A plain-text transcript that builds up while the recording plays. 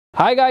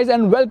Hi guys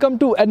and welcome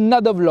to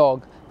another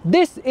vlog.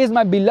 This is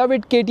my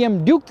beloved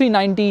KTM Duke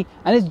 390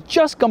 and it's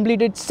just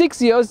completed 6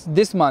 years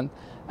this month.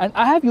 And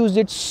I have used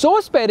it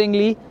so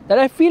sparingly that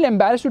I feel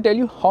embarrassed to tell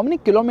you how many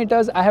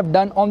kilometers I have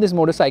done on this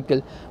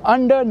motorcycle.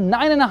 Under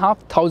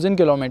 9,500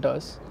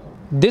 kilometers.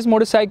 This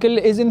motorcycle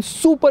is in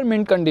super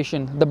mint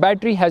condition. The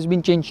battery has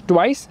been changed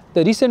twice.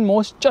 The recent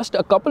most just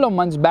a couple of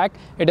months back.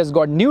 It has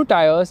got new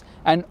tires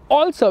and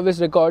all service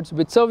records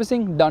with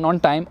servicing done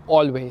on time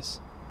always.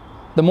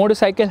 The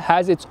motorcycle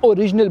has its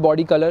original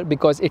body color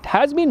because it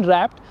has been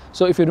wrapped,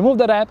 so if you remove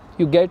the wrap,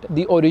 you get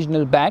the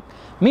original back.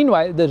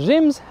 Meanwhile, the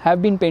rims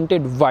have been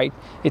painted white.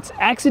 It's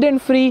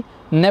accident free,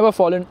 never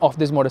fallen off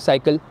this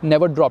motorcycle,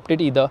 never dropped it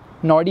either,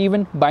 not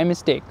even by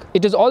mistake.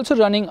 It is also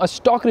running a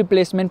stock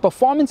replacement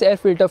performance air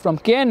filter from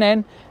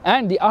K&N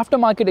and the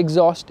aftermarket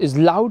exhaust is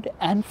loud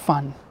and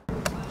fun.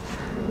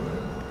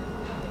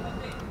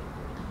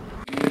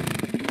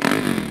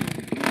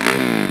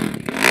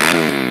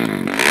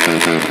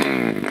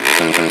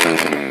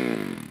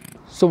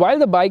 So while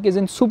the bike is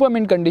in super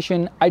mint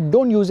condition, I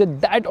don't use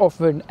it that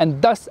often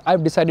and thus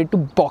I've decided to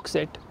box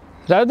it.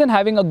 Rather than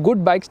having a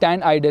good bike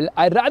stand idle,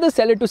 I'd rather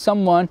sell it to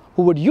someone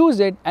who would use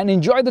it and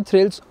enjoy the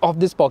thrills of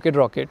this pocket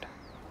rocket.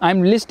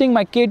 I'm listing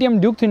my KTM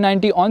Duke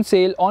 390 on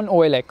sale on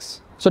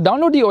OLX. So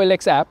download the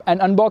OLX app and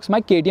unbox my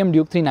KTM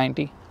Duke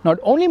 390. Not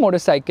only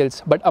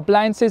motorcycles but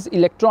appliances,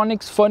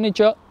 electronics,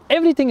 furniture,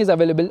 everything is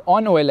available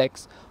on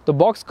OLX. So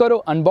box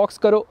karo, unbox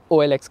karo,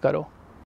 OLX karo.